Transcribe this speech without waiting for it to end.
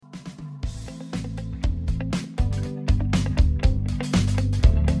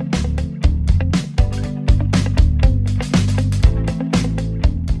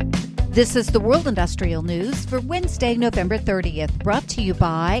This is the World Industrial News for Wednesday, November 30th, brought to you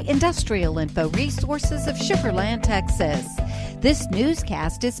by Industrial Info Resources of Sugar Land, Texas. This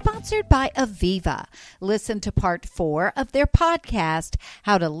newscast is sponsored by Aviva. Listen to part 4 of their podcast,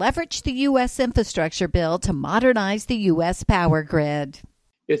 How to Leverage the U.S. Infrastructure Bill to Modernize the U.S. Power Grid.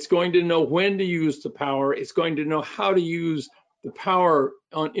 It's going to know when to use the power. It's going to know how to use the power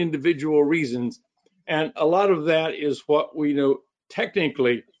on individual reasons. And a lot of that is what we know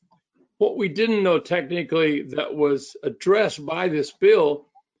technically. What we didn't know technically that was addressed by this bill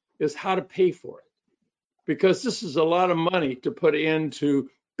is how to pay for it. Because this is a lot of money to put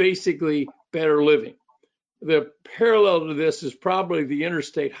into basically better living. The parallel to this is probably the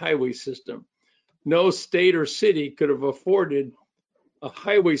interstate highway system. No state or city could have afforded a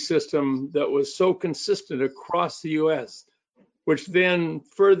highway system that was so consistent across the U.S., which then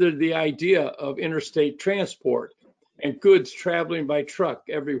furthered the idea of interstate transport and goods traveling by truck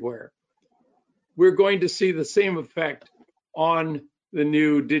everywhere. We're going to see the same effect on the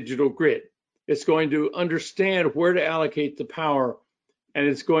new digital grid. It's going to understand where to allocate the power, and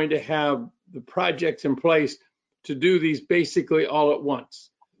it's going to have the projects in place to do these basically all at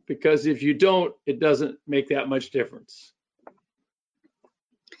once. Because if you don't, it doesn't make that much difference.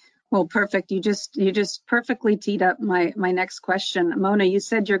 Well, perfect. You just perfectly teed up my next question. Mona, you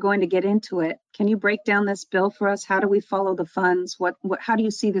said you're going to get into it. Can you break down this bill for us? How do we follow the funds? How do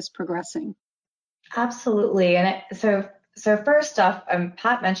you see this progressing? Absolutely. And so first off,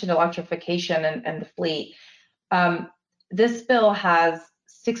 Pat mentioned electrification and the fleet. This bill has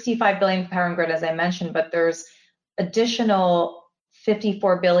 $65 billion for power and grid, as I mentioned, but there's additional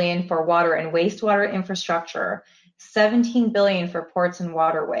 $54 billion for water and wastewater infrastructure, $17 billion for ports and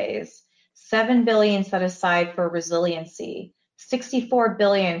waterways, $7 billion set aside for resiliency, $64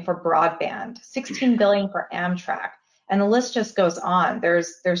 billion for broadband, $16 billion for Amtrak. And the list just goes on.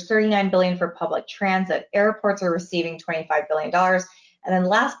 There's $39 billion for public transit. Airports are receiving $25 billion. And then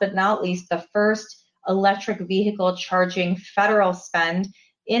last but not least, the first electric vehicle charging federal spend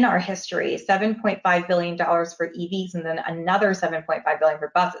in our history, $7.5 billion for EVs, and then another $7.5 billion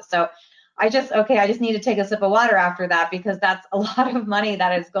for buses. So I just need to take a sip of water after that, because that's a lot of money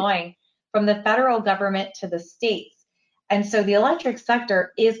that is going from the federal government to the states. And so the electric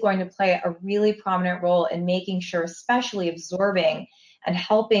sector is going to play a really prominent role in making sure, especially absorbing and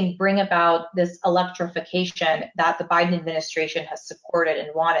helping bring about this electrification that the Biden administration has supported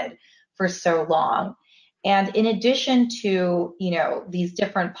and wanted for so long. And in addition to, these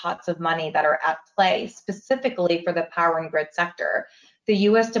different pots of money that are at play, specifically for the power and grid sector, the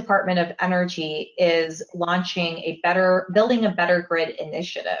U.S. Department of Energy is launching Building a Better Grid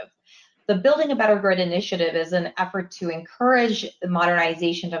initiative. The Building a Better Grid initiative is an effort to encourage the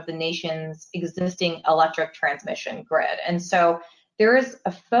modernization of the nation's existing electric transmission grid. And so there is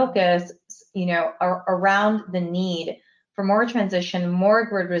a focus, around the need for more transition, more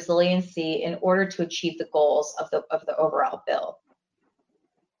grid resiliency in order to achieve the goals of the overall bill.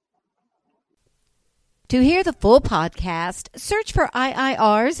 To hear the full podcast, search for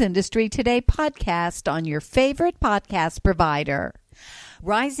IIR's Industry Today podcast on your favorite podcast provider.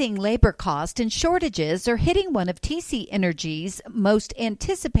 Rising labor costs and shortages are hitting one of TC Energy's most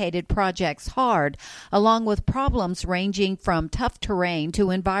anticipated projects hard, along with problems ranging from tough terrain to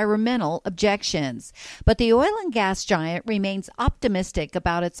environmental objections. But the oil and gas giant remains optimistic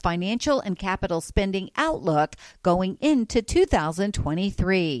about its financial and capital spending outlook going into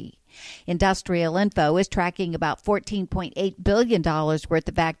 2023. Industrial Info is tracking about $14.8 billion worth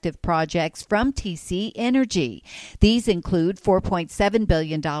of active projects from TC Energy. These include $4.7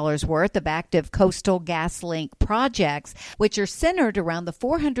 billion worth of active Coastal GasLink projects, which are centered around the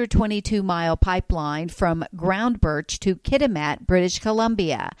 422-mile pipeline from Groundbirch to Kitimat, British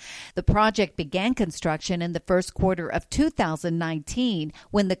Columbia. The project began construction in the first quarter of 2019,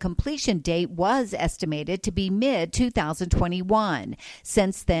 when the completion date was estimated to be mid-2021.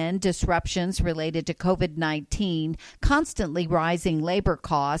 Since then, disruptions related to COVID-19, constantly rising labor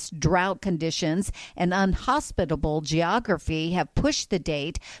costs, drought conditions, and unhospitable geography have pushed the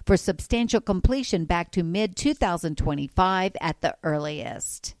date for substantial completion back to mid-2025 at the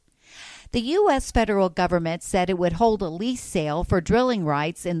earliest. The U.S. federal government said it would hold a lease sale for drilling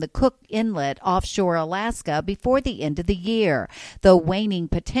rights in the Cook Inlet offshore Alaska before the end of the year, though waning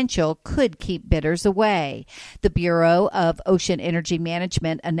potential could keep bidders away. The Bureau of Ocean Energy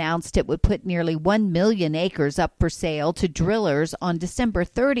Management announced it would put nearly 1 million acres up for sale to drillers on December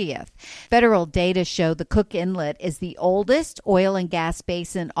 30th. Federal data show the Cook Inlet is the oldest oil and gas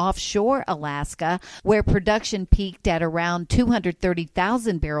basin offshore Alaska, where production peaked at around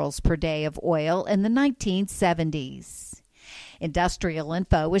 230,000 barrels per day of oil in the 1970s. Industrial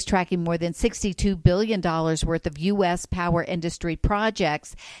Info is tracking more than $62 billion worth of U.S. power industry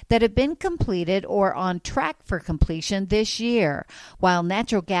projects that have been completed or on track for completion this year. While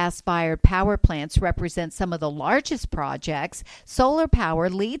natural gas-fired power plants represent some of the largest projects, solar power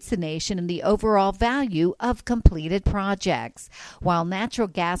leads the nation in the overall value of completed projects. While natural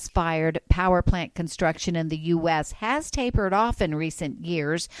gas-fired power plant construction in the U.S. has tapered off in recent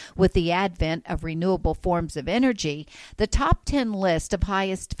years with the advent of renewable forms of energy, the top 10 list of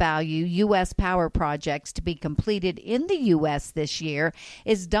highest value U.S. power projects to be completed in the U.S. this year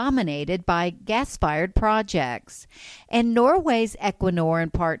is dominated by gas-fired projects. And Norway's Equinor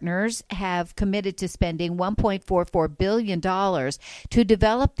and partners have committed to spending $1.44 billion to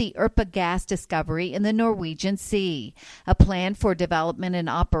develop the Irpa gas discovery in the Norwegian Sea. A plan for development and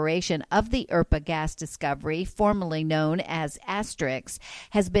operation of the Irpa gas discovery, formerly known as Asterix,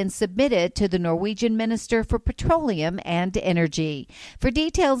 has been submitted to the Norwegian Minister for Petroleum and Energy. For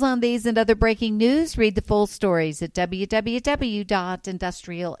details on these and other breaking news, read the full stories at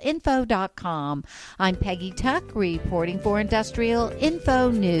www.industrialinfo.com. I'm Peggy Tuck, reporting for Industrial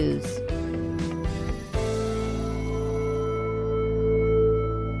Info News.